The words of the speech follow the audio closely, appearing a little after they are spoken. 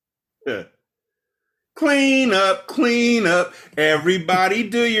Clean up, clean up. Everybody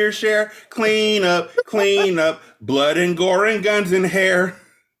do your share. Clean up, clean up. Blood and gore and guns and hair.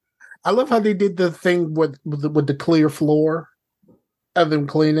 I love how they did the thing with the clear floor of them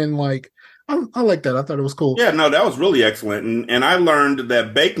cleaning. Like, I like that. I thought it was cool. Yeah, no, that was really excellent. And I learned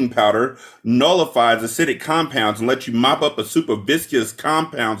that baking powder nullifies acidic compounds and lets you mop up a soup of viscous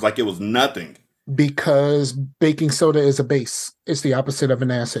compounds like it was nothing. Because baking soda is a base. It's the opposite of an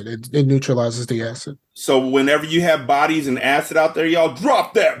acid. It neutralizes the acid. So whenever you have bodies and acid out there, y'all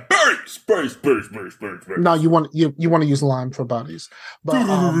drop that base. No, you want to use lime for bodies, but,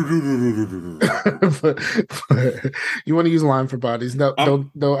 but you want to use lime for bodies. No,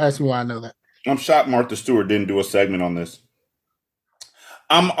 don't ask me why I know that. I'm shocked Martha Stewart didn't do a segment on this.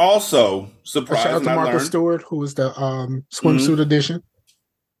 I'm also surprised. Shout out to Martha Stewart, who was the swimsuit edition.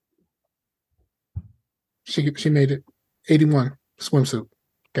 She made it. 81 swimsuit.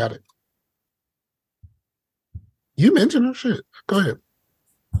 Got it. You mentioned her shit. Go ahead.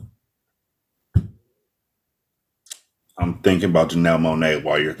 I'm thinking about Janelle Monáe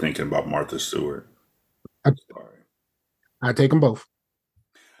while you're thinking about Martha Stewart. I take them both.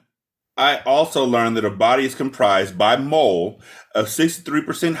 I also learned that a body is comprised by mole of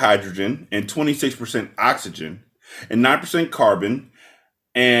 63% hydrogen and 26% oxygen and 9% carbon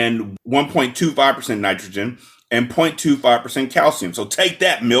and 1.25% nitrogen and 0.25% calcium. So take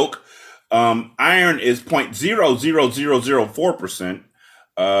that, milk. Iron is 0.00004%,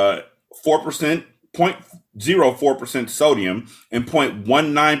 4%, 0.04% sodium, and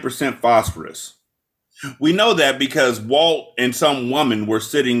 0.19% phosphorus. We know that because Walt and some woman were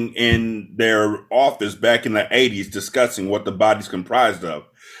sitting in their office back in the 80s discussing what the body's comprised of.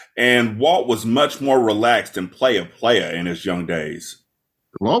 And Walt was much more relaxed and playa in his young days.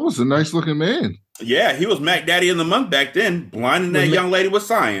 Walt was a nice looking man. Yeah, he was Mac Daddy and the Monk back then, blinding that young lady with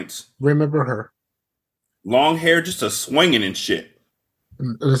science. Remember her. Long hair, just a swinging and shit.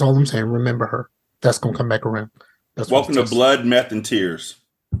 That's all I'm saying. Remember her. That's going to come back around. Welcome to Blood, Meth, and Tears.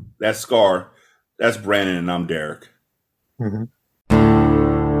 That's Scar. That's Brandon, and I'm Derek. Mm-hmm.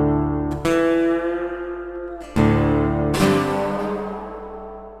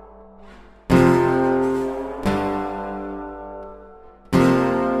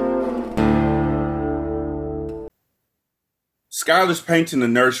 Skylar's painting the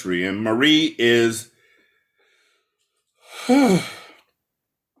nursery, and Marie is...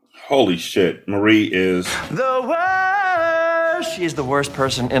 Holy shit. Marie is... the worst. She's the worst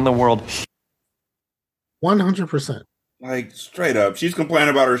person in the world. 100%. Like, straight up. She's complaining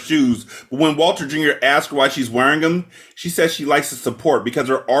about her shoes, but when Walter Jr. asks her why she's wearing them, she says she likes the support because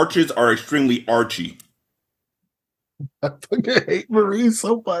her arches are extremely archy. I fucking hate Marie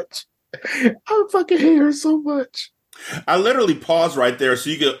so much. I fucking hate her so much. I literally paused right there so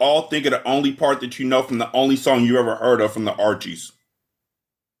you could all think of the only part that you know from the only song you ever heard of from the Archies.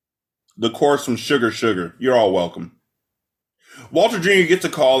 The chorus from Sugar Sugar. You're all welcome. Walter Jr. gets a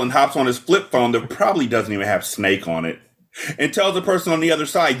call and hops on his flip phone that probably doesn't even have Snake on it and tells the person on the other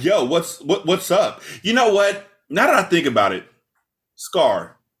side, yo, what's up? You know what? Now that I think about it,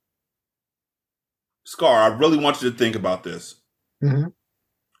 Scar, I really want you to think about this. Mm-hmm.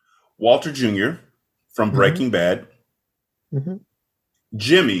 Walter Jr. from Breaking Bad. Mm-hmm.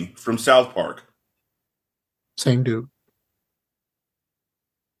 Jimmy from South Park. Same dude.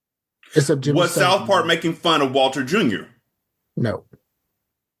 Except Jimmy. Was South Park making fun of Walter Jr.? No.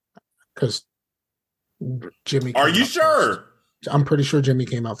 Because Jimmy. Are you sure? First. I'm pretty sure Jimmy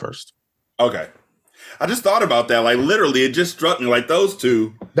came out first. Okay. I just thought about that. Like, literally, it just struck me. Like, those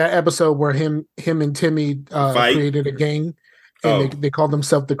two. That episode where him and Timmy created a gang and they called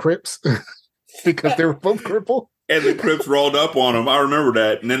themselves the Crips because they were both crippled. And the Crips rolled up on him. I remember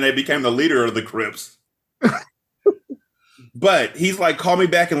that. And then they became the leader of the Crips. But he's like, call me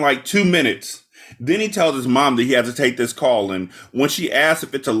back in like 2 minutes. Then he tells his mom that he has to take this call. And when she asks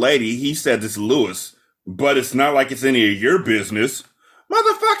if it's a lady, he says it's Lewis. But it's not like it's any of your business.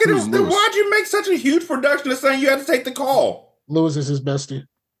 Motherfucker, then why'd you make such a huge production of saying you had to take the call? Lewis is his bestie.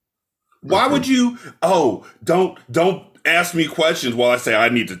 Why would you? Oh, don't ask me questions while I say I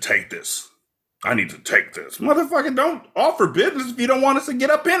need to take this. I need to take this. Motherfucker, don't offer business if you don't want us to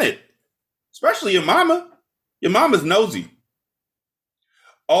get up in it. Especially your mama. Your mama's nosy.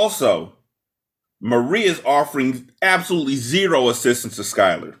 Also, Marie is offering absolutely zero assistance to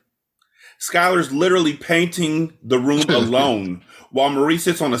Skylar. Skylar's literally painting the room alone while Marie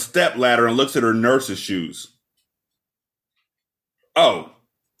sits on a step ladder and looks at her nurse's shoes. Oh,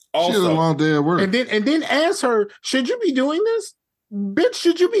 also, she had a long day at work. And then ask her, should you be doing this? Bitch,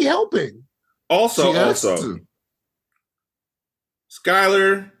 should you be helping? Also,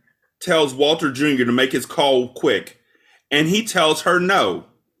 Skylar tells Walter Jr. to make his call quick, and he tells her no.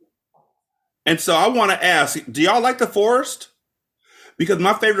 And so I want to ask, do y'all like the forest? Because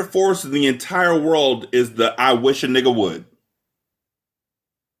my favorite forest in the entire world is the I wish a nigga would.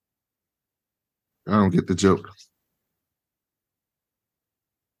 I don't get the joke.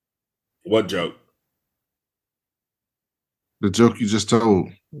 What joke? The joke you just told.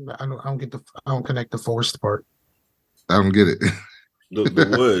 I don't connect the forced part. I don't get it.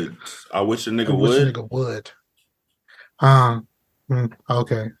 The wood. I wish a nigga I wish would. a nigga would.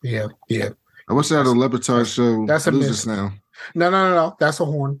 Okay. Yeah. I wish I had a Lebatard show. That's a Lose miss. This now. No. That's a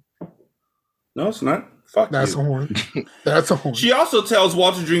horn. No, it's not. Fuck That's you. a horn. That's a horn. She also tells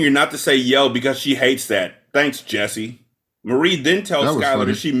Walter Jr. not to say yo because she hates that. Thanks, Jesse. Marie then tells That was Skylar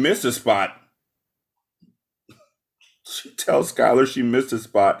funny. that she missed a spot. She tells Skylar she missed a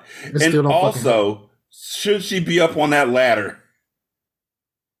spot. It still And don't fucking also, should she be up on that ladder?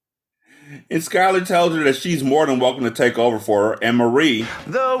 And Skylar tells her that she's more than welcome to take over for her. And Marie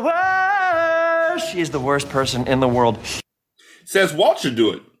The worst. She is the worst person in the world. says Walt should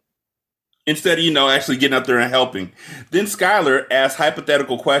do it. Instead of, actually getting up there and helping. Then Skylar asks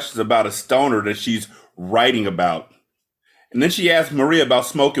hypothetical questions about a stoner that she's writing about. And then she asks Marie about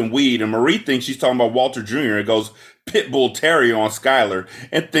smoking weed, and Marie thinks she's talking about Walter Jr. and goes Pitbull Terrier on Skylar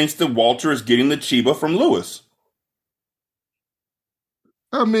and thinks that Walter is getting the Chiba from Lewis.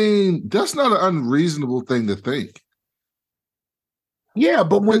 I mean, that's not an unreasonable thing to think. Yeah,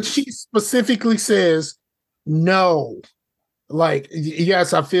 but when she specifically says no, like,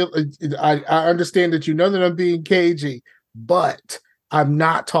 yes, I feel I understand that that I'm being cagey, but I'm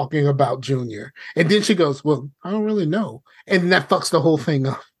not talking about Junior. And then she goes, well, I don't really know. And that fucks the whole thing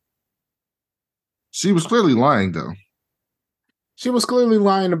up. She was clearly lying, though. She was clearly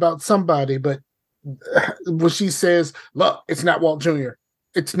lying about somebody, but when she says, look, it's not Walt Jr.,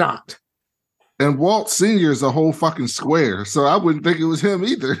 it's not. And Walt Sr. is a whole fucking square, so I wouldn't think it was him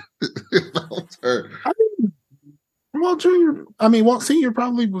either. Walt Sr.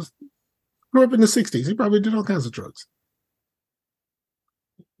 probably grew up in the 60s. He probably did all kinds of drugs.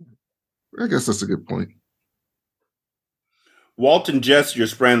 I guess that's a good point. Walt and Jesse are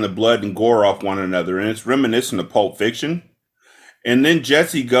spraying the blood and gore off one another, and it's reminiscent of Pulp Fiction. And then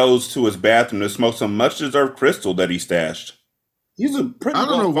Jesse goes to his bathroom to smoke some much-deserved crystal that he stashed. He's a pretty I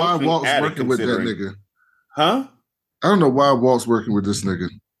don't know why well-functioning Walt's addict, working with that considering. nigga. Huh? I don't know why Walt's working with this nigga.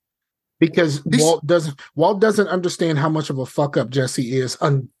 Because Walt doesn't understand how much of a fuck up Jesse is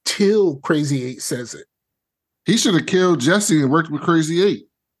until Crazy 8 says it. He should have killed Jesse and worked with Crazy 8.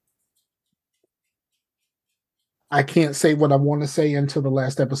 I can't say what I want to say until the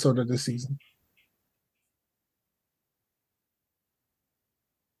last episode of the season.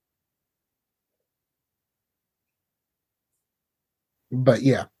 But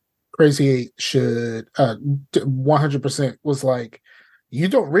yeah, Crazy 8 should 100% was like, you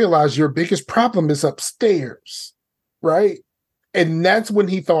don't realize your biggest problem is upstairs, right? And that's when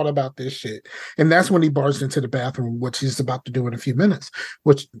he thought about this shit. And that's when he barged into the bathroom, which he's about to do in a few minutes,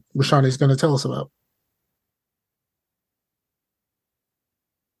 which Rashani is going to tell us about.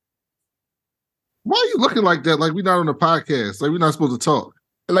 Why are you looking like that? Like we're not on a podcast. Like we're not supposed to talk.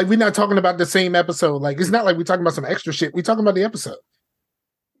 Like we're not talking about the same episode. Like it's not like we're talking about some extra shit. We're talking about the episode.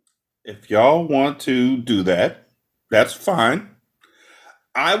 If y'all want to do that, that's fine.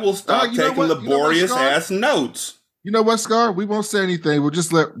 I will stop taking laborious ass notes. You know what, Scar? We won't say anything. We'll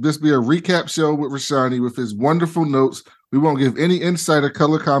just let this be a recap show with Rashani with his wonderful notes. We won't give any insight or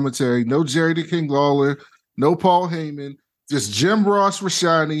color commentary. No Jerry the King Lawler. No Paul Heyman. Just Jim Ross,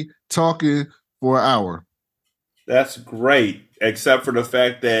 Rashani talking for an hour. That's great, except for the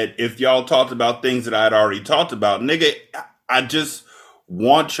fact that if y'all talked about things that I'd already talked about, nigga, I just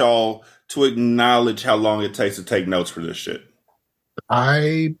want y'all to acknowledge how long it takes to take notes for this shit.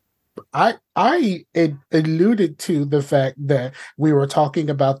 I alluded to the fact that we were talking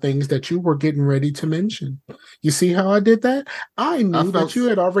about things that you were getting ready to mention. You see how I did that? I knew that you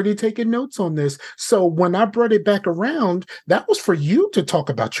had already taken notes on this. So when I brought it back around, that was for you to talk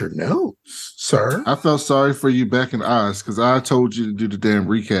about your notes, sir. I felt sorry for you back in Oz because I told you to do the damn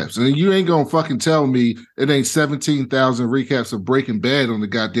recaps. And you ain't going to fucking tell me it ain't 17,000 recaps of Breaking Bad on the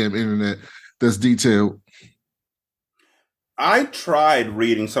goddamn internet that's detailed. I tried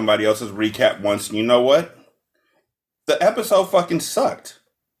reading somebody else's recap once, and you know what? The episode fucking sucked.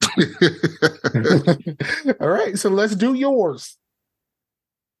 All right, so let's do yours.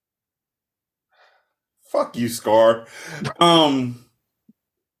 Fuck you, Scar. I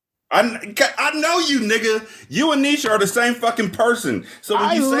know you, nigga. You and Nisha are the same fucking person. So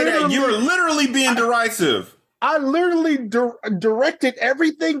when you say that, you're literally being derisive. I literally directed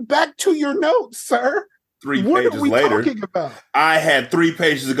everything back to your notes, sir. 3 What pages are we later, talking about? I had 3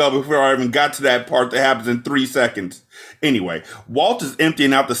 pages to go before I even got to that part that happens in 3 seconds. Anyway, Walt is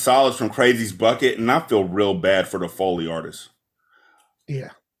emptying out the solids from Crazy's bucket, and I feel real bad for the Foley artist.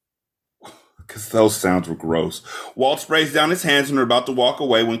 Yeah. Because those sounds were gross. Walt sprays down his hands and are about to walk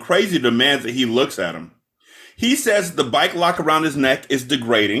away when Crazy demands that he looks at him. He says the bike lock around his neck is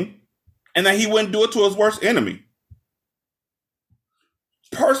degrading and that he wouldn't do it to his worst enemy.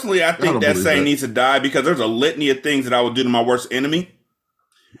 Personally, I think that saying needs to die because there's a litany of things that I would do to my worst enemy.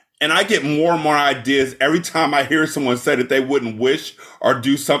 And I get more and more ideas every time I hear someone say that they wouldn't wish or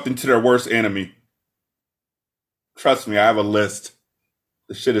do something to their worst enemy. Trust me, I have a list.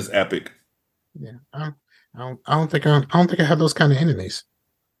 The shit is epic. Yeah, I don't think I have those kind of enemies.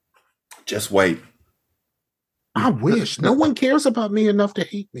 Just wait. I wish. No one cares about me enough to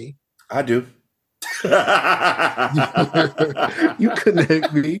hate me. I do. You couldn't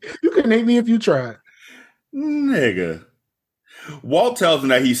hate me. You couldn't hate me if you tried. Nigga. Walt tells him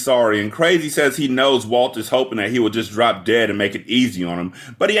that he's sorry, and Crazy says he knows Walt is hoping that he will just drop dead and make it easy on him,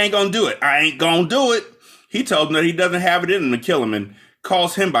 but he ain't gonna do it. I ain't gonna do it. He tells him that he doesn't have it in him to kill him and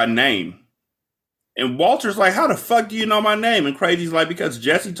calls him by name. And Walter's like, how the fuck do you know my name? And Crazy's like, because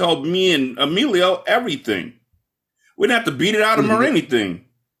Jesse told me and Emilio everything. We didn't have to beat it out of him or anything.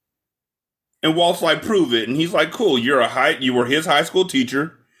 And Walt's like, prove it. And he's like, cool, you were his high school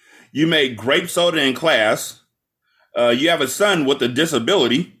teacher. You made grape soda in class. You have a son with a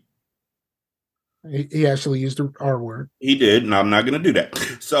disability. He actually used the R word. He did, and I'm not going to do that.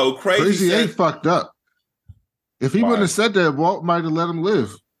 So Crazy ain't fucked up. If he wouldn't have said that, Walt might have let him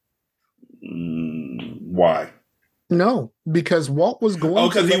live. Why? No, because Walt was going. Oh,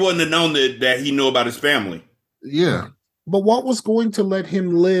 because he wouldn't have known that he knew about his family. Yeah. But Walt was going to let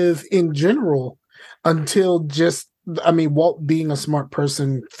him live in general until Walt being a smart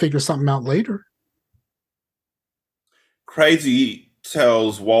person figures something out later. Crazy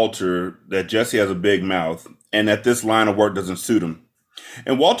tells Walter that Jesse has a big mouth and that this line of work doesn't suit him.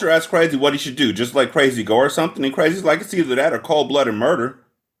 And Walter asks Crazy what he should do, just let Crazy go or something. And Crazy's like, it's either that or cold-blooded murder.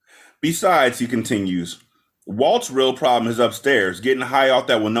 Besides, he continues, Walt's real problem is upstairs, getting high off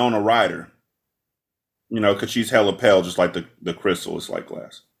that Winona Ryder. You know, because she's hella pale, just like the crystal is like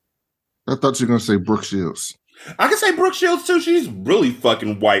glass. I thought you were going to say Brooke Shields. I can say Brooke Shields, too. She's really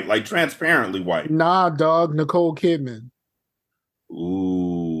fucking white, like transparently white. Nah, dog, Nicole Kidman.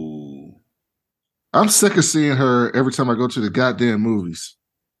 Ooh. I'm sick of seeing her every time I go to the goddamn movies.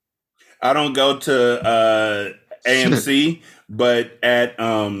 I don't go to AMC, Shit. But at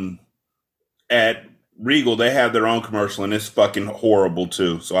Regal, they have their own commercial, and it's fucking horrible,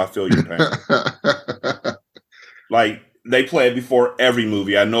 too. So I feel your pain. Like, they play it before every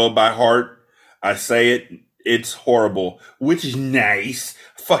movie. I know it by heart. I say it. It's horrible, which is nice.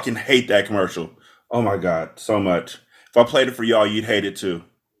 I fucking hate that commercial. Oh, my God, so much. If I played it for y'all, you'd hate it, too.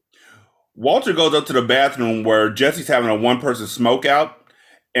 Walter goes up to the bathroom where Jesse's having a one-person smoke out,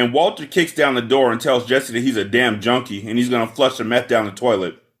 and Walter kicks down the door and tells Jesse that he's a damn junkie, and he's going to flush the meth down the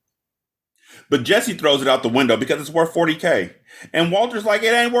toilet. But Jesse throws it out the window because it's worth $40K. And Walter's like,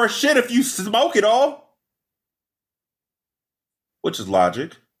 it ain't worth shit if you smoke it all. Which is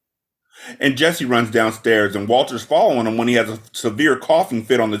logic. And Jesse runs downstairs, and Walter's following him when he has a severe coughing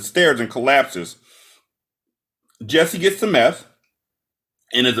fit on the stairs and collapses. Jesse gets the meth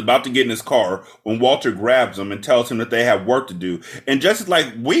and is about to get in his car when Walter grabs him and tells him that they have work to do. And Jesse's like,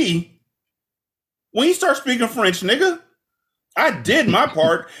 when you start speaking French, nigga? I did my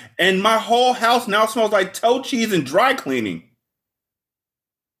part, and my whole house now smells like toe cheese and dry cleaning.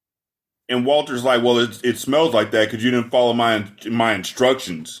 And Walter's like, well, it smells like that because you didn't follow my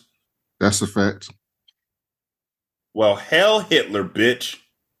instructions. That's a fact. Well, hell Hitler, bitch,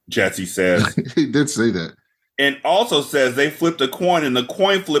 Jesse says. He did say that. And also says they flipped a coin and the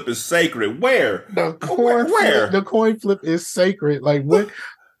coin flip is sacred. Where? Where? The coin flip is sacred. Like, what?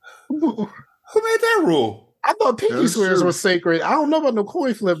 Who made that rule? I thought pinky swears were sacred. I don't know about no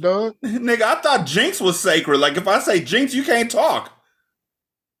coin flip, dog. Nigga, I thought Jinx was sacred. Like, if I say Jinx, you can't talk.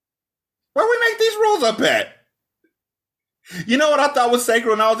 Where we make these rules up at? You know what I thought was sacred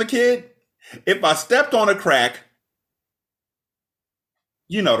when I was a kid? If I stepped on a crack,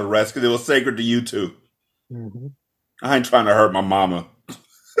 you know the rest, because it was sacred to you too. Mm-hmm. I ain't trying to hurt my mama.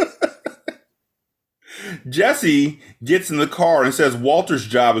 Jesse gets in the car and says Walter's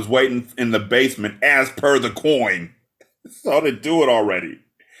job is waiting in the basement as per the coin. So they do it already.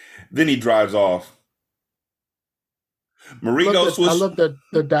 Then he drives off. Marie goes to I love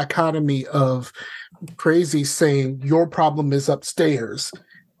the dichotomy of Crazy saying your problem is upstairs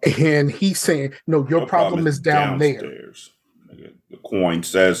And he's saying, no, your problem is down there. downstairs. The coin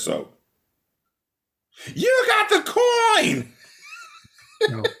says so. You got the coin!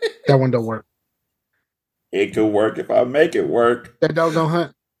 No, that one don't work. It could work if I make it work. That dog don't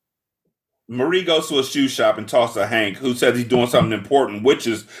hunt. Marie goes to a shoe shop and talks to Hank, who says he's doing something important, which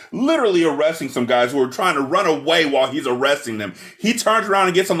is literally arresting some guys who are trying to run away while he's arresting them. He turns around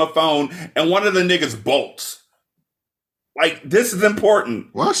and gets on the phone, and one of the niggas bolts. Like, this is important.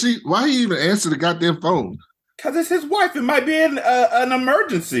 Why he even answer the goddamn phone? Because it's his wife. It might be an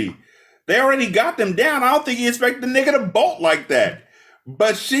emergency. They already got them down. I don't think he expected the nigga to bolt like that.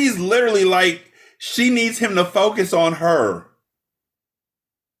 But she's literally like, she needs him to focus on her.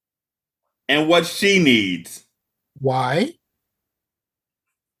 And what she needs. Why?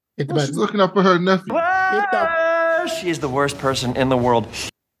 She's looking up for her nephew. She is the worst person in the world.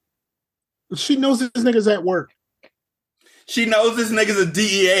 She knows this nigga's at work. She knows this nigga's a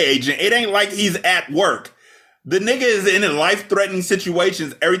DEA agent. It ain't like he's at work. The nigga is in life-threatening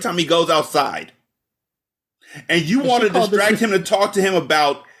situations every time he goes outside. And you want to distract him to talk to him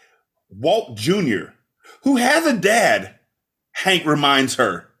about Walt Jr., who has a dad, Hank reminds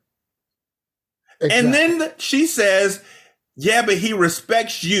her. Exactly. And then she says, yeah, but he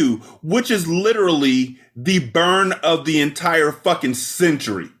respects you, which is literally the burn of the entire fucking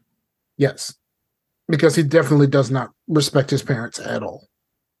century. Yes. Because he definitely does not respect his parents at all.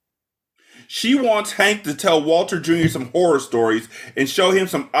 She wants Hank to tell Walter Jr. some horror stories and show him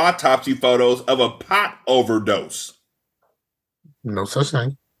some autopsy photos of a pot overdose. No such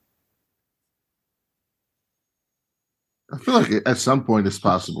thing. I feel like at some point it's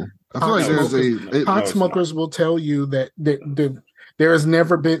possible. I feel like there's pot smokers will tell you that there's been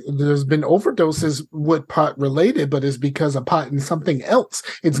overdoses with pot related, but it's because of pot and something else.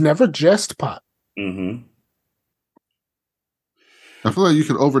 It's never just pot. Mm-hmm. I feel like you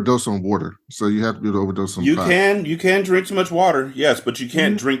can overdose on water, so you have to be able to overdose on pot. You can drink too much water, yes, but you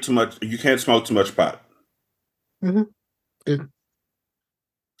can't drink too much. You can't smoke too much pot. Mm-hmm.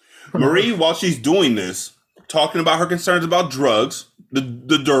 Marie, while she's doing this, talking about her concerns about drugs, the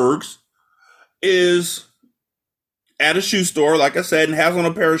dergs, is at a shoe store, like I said, and has on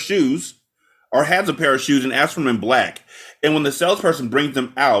a pair of shoes, or has a pair of shoes and asks for them in black. And when the salesperson brings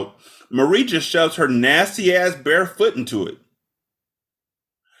them out, Marie just shoves her nasty ass bare foot into it.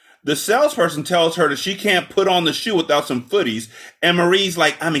 The salesperson tells her that she can't put on the shoe without some footies, and Marie's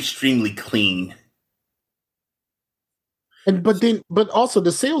like, I'm extremely clean. But also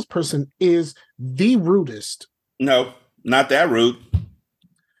the salesperson is the rudest. No, not that rude.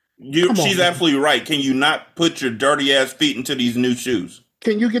 She's absolutely right. Can you not put your dirty ass feet into these new shoes?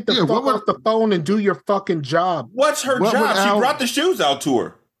 Can you get the fuck off the phone and do your fucking job? What's her job? She brought the shoes out to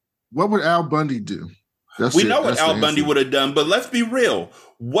her. What would Al Bundy do? We know what Al Bundy would have done, but let's be real.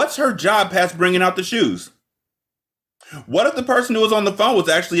 What's her job past bringing out the shoes? What if the person who was on the phone was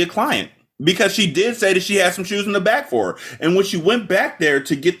actually a client? Because she did say that she had some shoes in the back for her. And when she went back there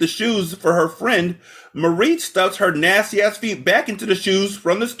to get the shoes for her friend, Marie stuffs her nasty ass feet back into the shoes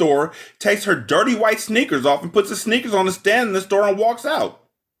from the store, takes her dirty white sneakers off and puts the sneakers on the stand in the store and walks out.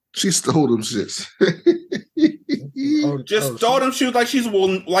 She stole them shits. Stole them shoes like she's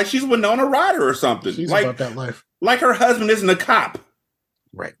Winona Ryder or something. She's like, about that life. Like her husband isn't a cop.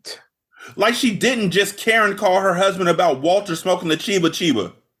 Right. Like she didn't just Karen call her husband about Walter smoking the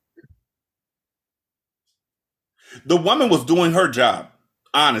Chiba. The woman was doing her job,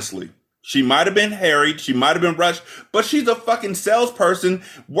 honestly. She might have been harried, she might have been rushed, but she's a fucking salesperson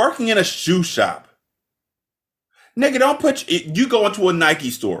working in a shoe shop. Nigga, you go into a Nike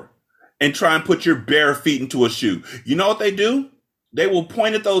store and try and put your bare feet into a shoe. You know what they do? They will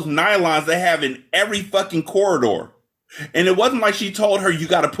point at those nylons they have in every fucking corridor. And it wasn't like she told her you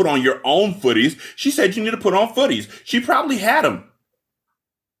got to put on your own footies. She said you need to put on footies. She probably had them.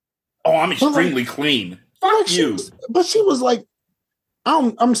 Oh, I'm extremely clean. Fuck you. But she was like,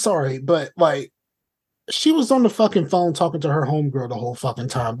 I'm sorry, but like, she was on the fucking phone talking to her homegirl the whole fucking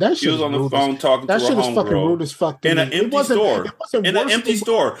time. That shit she was on the phone talking to her homegirl. That shit is fucking rude as fuck. In an empty store. In an empty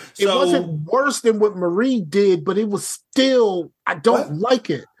store. It wasn't worse than what Marie did, but it was still, I don't like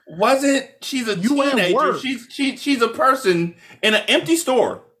it. She's a teenager. She's a person in an empty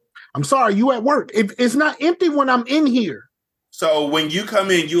store. I'm sorry, you at work. It's not empty when I'm in here. So when you come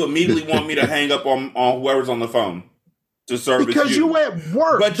in, you immediately want me to hang up on whoever's on the phone to service because you at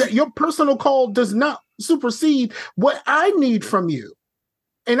work. But your personal call does not supersede what I need from you.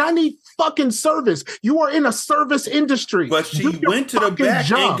 And I need fucking service. You are in a service industry. But she went to the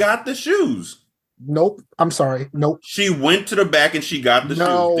back and got the shoes. Nope. I'm sorry. Nope. She went to the back and she got the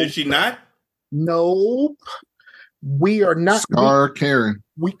shoes. Did she not? Nope. We are not. Karen.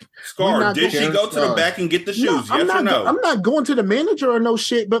 Scar, did she go to the back and get the shoes? Yes or no? I'm not going to the manager or no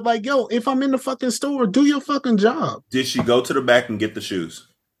shit, but like, yo, if I'm in the fucking store, do your fucking job. Did she go to the back and get the shoes?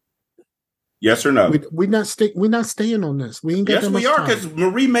 Yes or no? We're not staying on this. We ain't got yes, we are, because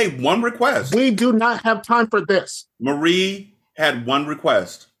Marie made one request. We do not have time for this. Marie had one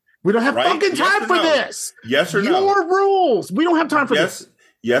request. We don't have fucking time for this. Yes or no? Your rules. We don't have time for this.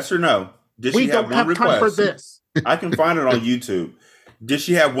 Yes or no? Did she have one request? We don't have time for this. I can find it on YouTube. Did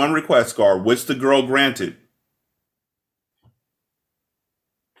she have one request, Scar, which the girl granted?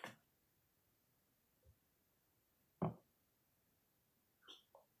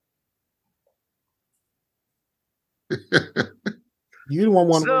 You don't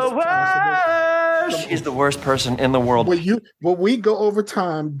want to. She's the worst person in the world. When we go over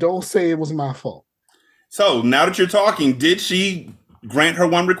time, don't say it was my fault. So now that you're talking, did she grant her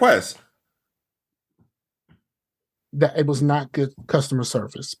one request? That it was not good customer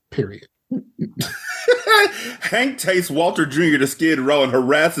service, period. Hank takes Walter Jr. to Skid Row and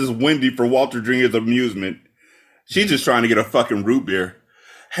harasses Wendy for Walter Jr.'s amusement. She's just trying to get a fucking root beer.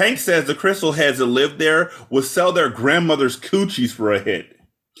 Hank says the Crystal heads that live there will sell their grandmother's coochies for a hit.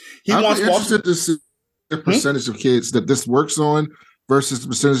 I'm interested to see the percentage of kids that this works on versus the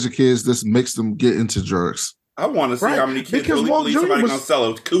percentage of kids this makes them get into drugs. I want to see how many kids really believe somebody's going to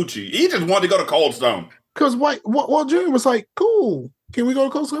sell a coochie. He just wanted to go to Cold Stone. Because Walt Jr. was like, cool. Can we go to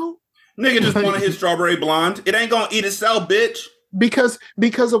Cold Stone? Nigga just wanted his strawberry blonde. It ain't going to eat itself, bitch. Because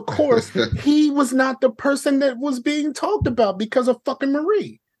of course, he was not the person that was being talked about because of fucking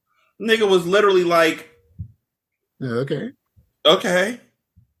Marie. Nigga was literally like, okay.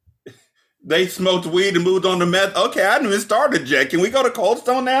 They smoked weed and moved on to meth. Okay, I didn't even started yet. Can we go to Cold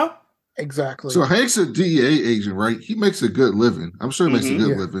Stone now? Exactly. So Hank's a DEA agent, right? He makes a good living. I'm sure he makes a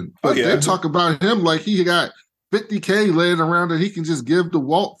good living. But they talk about him like he got $50K laying around that he can just give to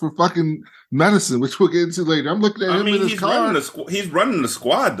Walt for fucking medicine, which we'll get into later. I'm looking at him in his car. He's running the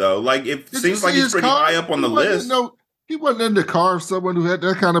squad, though. Like, it seems like he's pretty high up on the list. He wasn't in the car of someone who had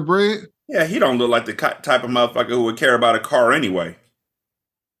that kind of bread. Yeah, he don't look like the type of motherfucker who would care about a car anyway.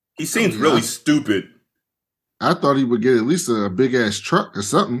 He seems really stupid. I thought he would get at least a big-ass truck or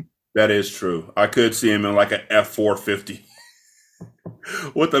something. That is true. I could see him in like an F-450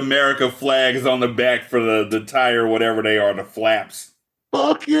 with America flags on the back for the tire, whatever they are, the flaps.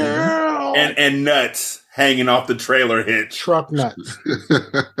 Fuck yeah! And nuts hanging off the trailer hitch. Truck nuts.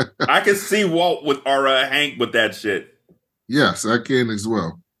 I can see Walt with Hank with that shit. Yes, I can as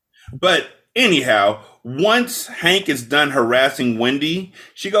well. But anyhow, once Hank is done harassing Wendy,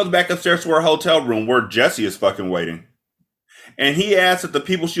 she goes back upstairs to her hotel room where Jesse is fucking waiting. And he asks if the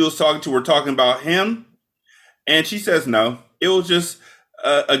people she was talking to were talking about him. And she says no. It was just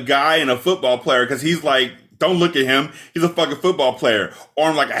a guy and a football player, because he's like, don't look at him. He's a fucking football player,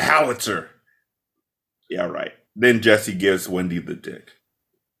 armed like a howitzer. Yeah, right. Then Jesse gives Wendy the dick.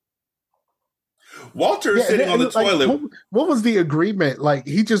 Walter is sitting on the toilet. What was the agreement? Like,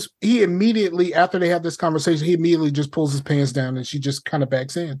 he immediately, after they have this conversation, he immediately just pulls his pants down and she just kind of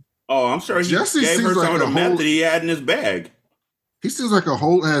backs in. Oh, I'm sure he Jesse gave her some of the meth that he had in his bag. He seems like a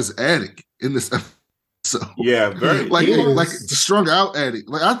whole ass addict in this episode. Yeah, very. like strung out addict.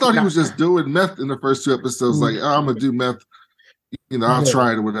 Like, I thought he was just doing meth in the first two episodes. Like, I'm gonna do meth. I'll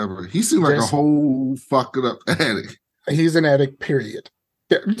try it or whatever. He seemed like a whole fucked up addict. He's an addict, period.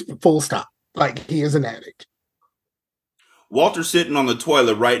 Full stop. Like, he is an addict. Walter's sitting on the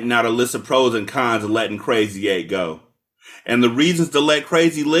toilet writing out a list of pros and cons of letting Crazy 8 go. And the reasons to let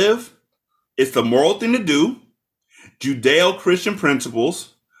Crazy live: it's the moral thing to do, Judeo-Christian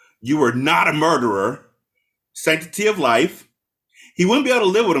principles, you are not a murderer, sanctity of life, he wouldn't be able to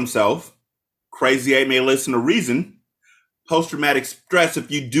live with himself, Crazy 8 may listen to reason, post-traumatic stress if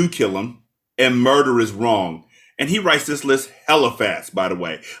you do kill him, and murder is wrong. And he writes this list hella fast, by the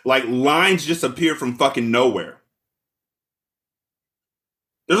way. Like, lines just appear from fucking nowhere.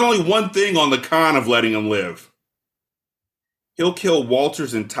 There's only one thing on the con of letting him live. He'll kill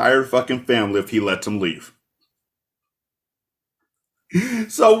Walter's entire fucking family if he lets him leave.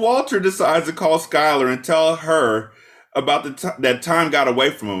 So Walter decides to call Skylar and tell her about that time got away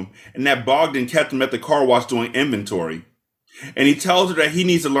from him and that Bogdan kept him at the car wash doing inventory. And he tells her that he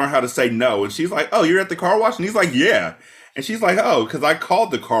needs to learn how to say no. And she's like, oh, you're at the car wash? And he's like, yeah. And she's like, oh, because I called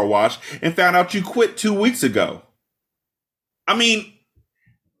the car wash and found out you quit 2 weeks ago. I mean,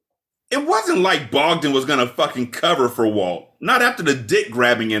 it wasn't like Bogdan was going to fucking cover for Walt. Not after the dick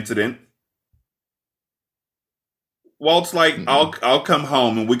grabbing incident. Walt's like, I'll come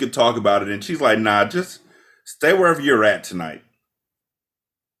home and we could talk about it. And she's like, nah, just stay wherever you're at tonight.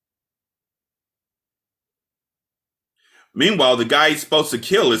 Meanwhile, the guy he's supposed to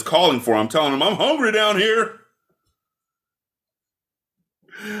kill is calling for him, telling him, I'm hungry down here.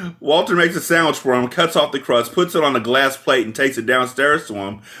 Walter makes a sandwich for him, cuts off the crust, puts it on a glass plate, and takes it downstairs to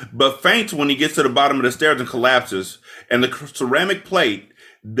him, but faints when he gets to the bottom of the stairs and collapses. And the ceramic plate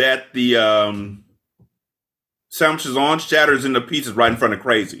that the sandwich is on shatters into pieces right in front of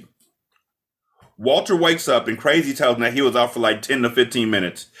Crazy. Walter wakes up, and Crazy tells him that he was out for like 10 to 15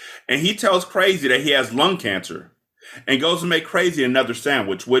 minutes. And he tells Crazy that he has lung cancer and goes to make Crazy another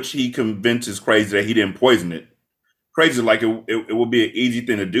sandwich, which he convinces Crazy that he didn't poison it. Crazy, like it would be an easy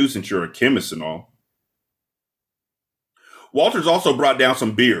thing to do since you're a chemist and all. Walter's also brought down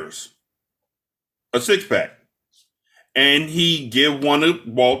some beers, a 6-pack, and he give one to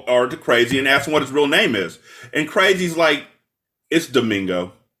Walt or to Crazy and asks him what his real name is. And Crazy's like, it's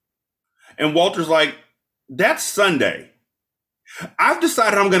Domingo. And Walter's like, that's Sunday. I've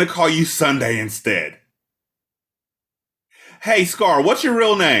decided I'm going to call you Sunday instead. Hey, Scar, what's your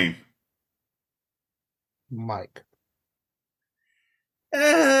real name? Mike.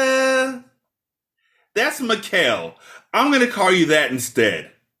 That's Mikhail. I'm going to call you that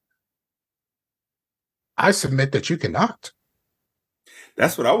instead. I submit that you cannot.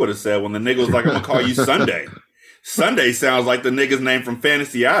 That's what I would have said when the nigga was like, I'm going to call you Sunday. Sunday sounds like the nigga's name from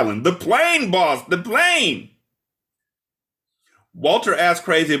Fantasy Island. The plane, boss, the plane. Walter asks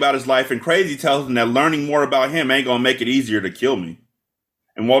Crazy about his life, and Crazy tells him that learning more about him ain't going to make it easier to kill me.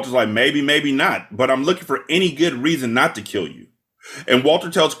 And Walter's like, maybe, maybe not, but I'm looking for any good reason not to kill you. And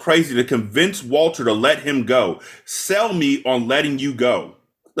Walter tells Crazy to convince Walter to let him go. Sell me on letting you go.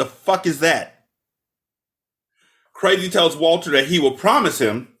 What the fuck is that? Crazy tells Walter that he will promise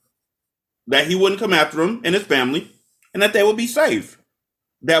him that he wouldn't come after him and his family, and that they would be safe.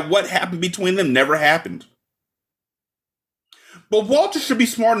 That what happened between them never happened. But Walter should be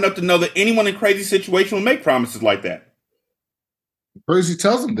smart enough to know that anyone in Crazy's situation will make promises like that. Crazy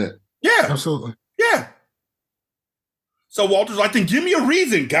tells him that. Yeah. Absolutely. Yeah. So Walter's like, then give me a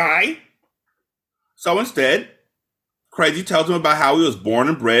reason, guy. So instead, Crazy tells him about how he was born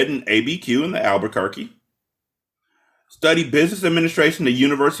and bred in ABQ in the Albuquerque, studied business administration at the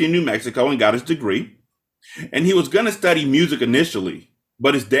University of New Mexico and got his degree. And he was going to study music initially,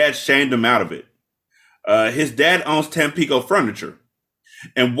 but his dad shamed him out of it. His dad owns Tampico Furniture,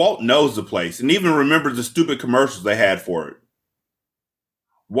 and Walt knows the place and even remembers the stupid commercials they had for it.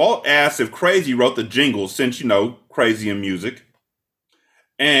 Walt asks if Crazy wrote the jingles since, Crazy in music.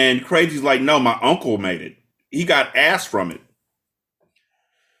 And Crazy's like, no, my uncle made it. He got ass from it.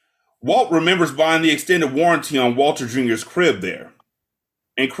 Walt remembers buying the extended warranty on Walter Jr.'s crib there.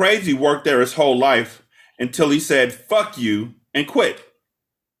 And Crazy worked there his whole life until he said, fuck you, and quit.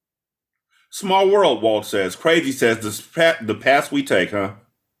 Small world, Walt says. Crazy says, the path we take, huh?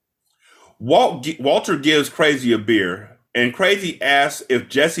 Walter gives Crazy a beer, and Crazy asks if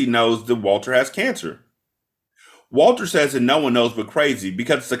Jesse knows that Walter has cancer. Walter says that no one knows but Crazy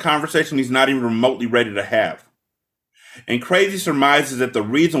because it's a conversation he's not even remotely ready to have. And Crazy surmises that the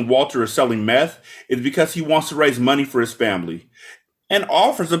reason Walter is selling meth is because he wants to raise money for his family and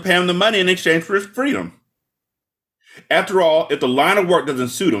offers to pay him the money in exchange for his freedom. After all, if the line of work doesn't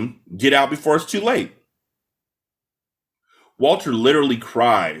suit him, get out before it's too late. Walter literally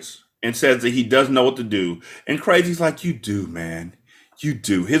cries and says that he doesn't know what to do. And Crazy's like, you do, man. You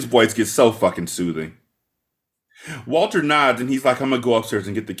do. His voice gets so fucking soothing. Walter nods and he's like, I'm going to go upstairs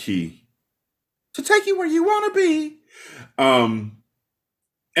and get the key to take you where you want to be. And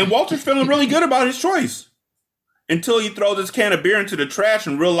Walter's feeling really good about his choice until he throws his can of beer into the trash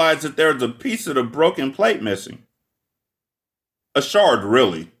and realizes that there's a piece of the broken plate missing. A shard,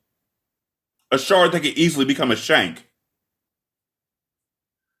 really. A shard that could easily become a shank.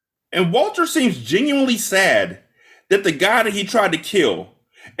 And Walter seems genuinely sad that the guy that he tried to kill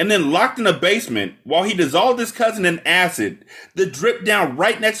and then locked in a basement while he dissolved his cousin in acid that dripped down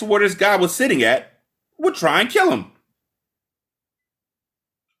right next to where this guy was sitting at would try and kill him.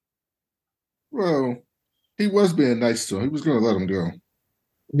 Well, he was being nice to him. He was going to let him go.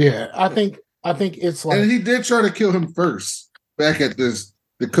 Yeah, I think it's like, And he did try to kill him first back at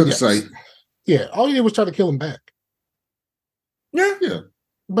the cook site. Yeah, all he did was try to kill him back. Yeah. Yeah.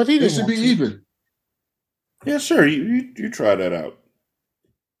 But he It didn't should be want to. even. Yeah, sure. You try that out.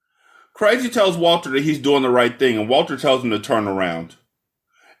 Crazy tells Walter that he's doing the right thing, and Walter tells him to turn around.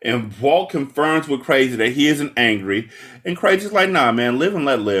 And Walt confirms with Crazy that he isn't angry. And Crazy's like, nah, man, live and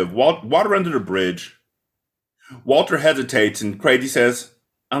let live. Water under the bridge. Walter hesitates, and Crazy says,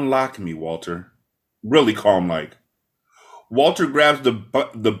 unlock me, Walter. Really calm-like. Walter grabs the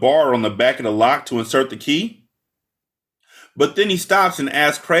bar on the back of the lock to insert the key. But then he stops and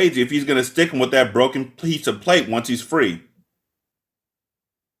asks Crazy if he's going to stick him with that broken piece of plate once he's free.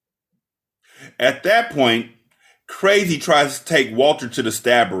 At that point, Crazy tries to take Walter to the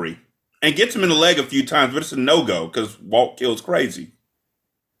stabbery and gets him in the leg a few times, but it's a no-go because Walt kills Crazy.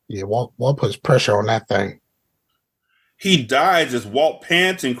 Yeah, Walt puts pressure on that thing. He dies as Walt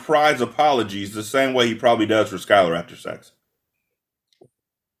pants and cries apologies the same way he probably does for Skyler after sex.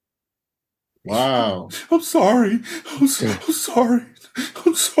 Wow. I'm sorry. I'm sorry.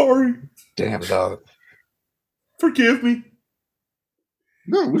 I'm sorry. Damn, dog. Forgive me.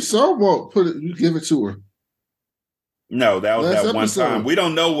 No, we saw Walt put it. You give it to her. No, that was Last that one episode. time. We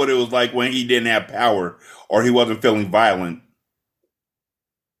don't know what it was like when he didn't have power or he wasn't feeling violent.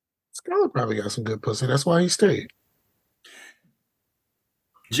 Skyler probably got some good pussy. That's why he stayed.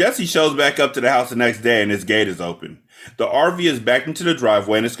 Jesse shows back up to the house the next day and his gate is open. The RV is backed into the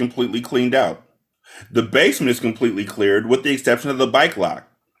driveway and it's completely cleaned out. The basement is completely cleared with the exception of the bike lock.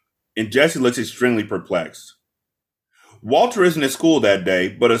 And Jesse looks extremely perplexed. Walter isn't at school that day,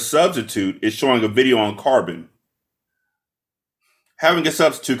 but a substitute is showing a video on Carbon. Having a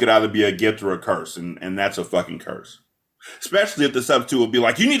substitute could either be a gift or a curse, and that's a fucking curse. Especially if the substitute will be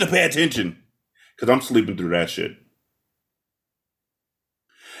like, you need to pay attention. Because I'm sleeping through that shit.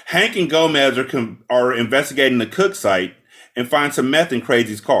 Hank and Gomez are investigating the Cook site and find some meth in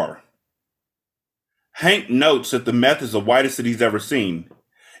Crazy's car. Hank notes that the meth is the whitest that he's ever seen,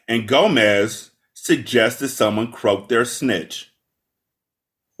 and Gomez suggests that someone croaked their snitch.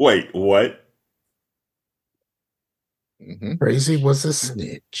 Wait, what? Mm-hmm. Crazy was a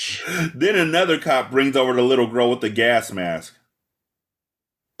snitch. Then another cop brings over the little girl with the gas mask.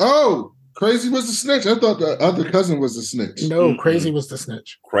 Oh, Crazy was the snitch. I thought the other cousin was the snitch. No, Crazy was the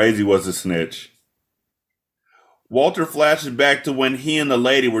snitch. Crazy was the snitch. Walter flashes back to when he and the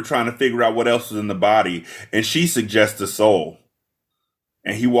lady were trying to figure out what else was in the body, and she suggests the soul.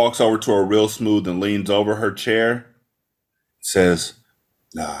 And he walks over to her real smooth and leans over her chair. Says,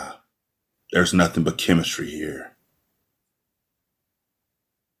 nah, there's nothing but chemistry here.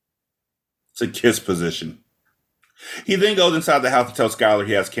 It's a kiss position. He then goes inside the house to tell Skyler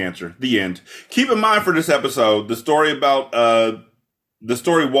he has cancer. The end. Keep in mind for this episode, the story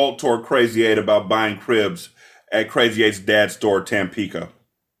Walt told Crazy 8 about buying cribs at Crazy 8's dad's store, Tampico.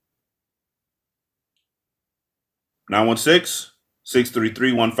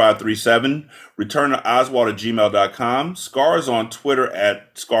 916-633-1537. Return to Oswald@gmail.com. Scar is on Twitter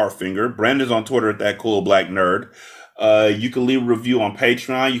at Scarfinger. Brandon's on Twitter at That Cool Black Nerd. You can leave a review on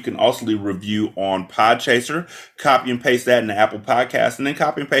Patreon. You can also leave a review on Podchaser. Copy and paste that into Apple Podcasts, and then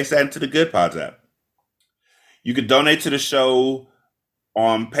copy and paste that into the Good Pods app. You can donate to the show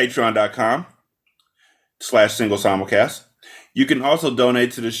on patreon.com/single simulcast. You can also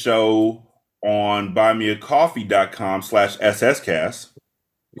donate to the show on buymeacoffee.com/sscast.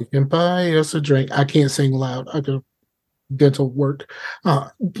 You can buy us a drink. I can't sing loud. I do dental work.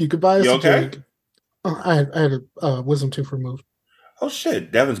 You can buy us a drink. I had a wisdom tooth removed. Oh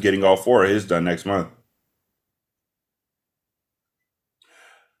shit, Devin's getting all 4 of his done next month.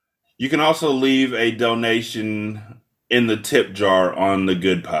 You can also leave a donation in the tip jar on the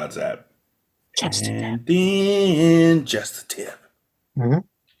Good Pods app. And then just a tip. Mm-hmm.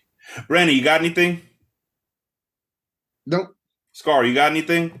 Brandon, you got anything? Nope. Scar, you got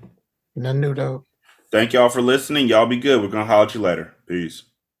anything? Nothing new though. Thank y'all for listening. Y'all be good. We're going to holler at you later. Peace.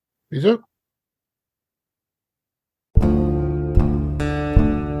 Peace out.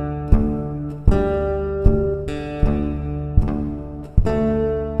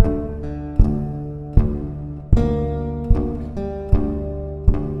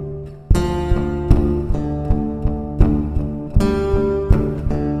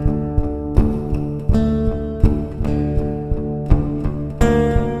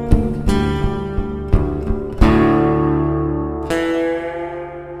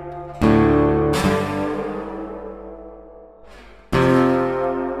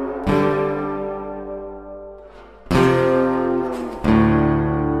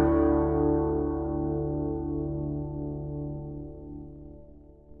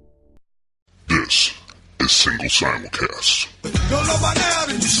 This is Single Simulcast.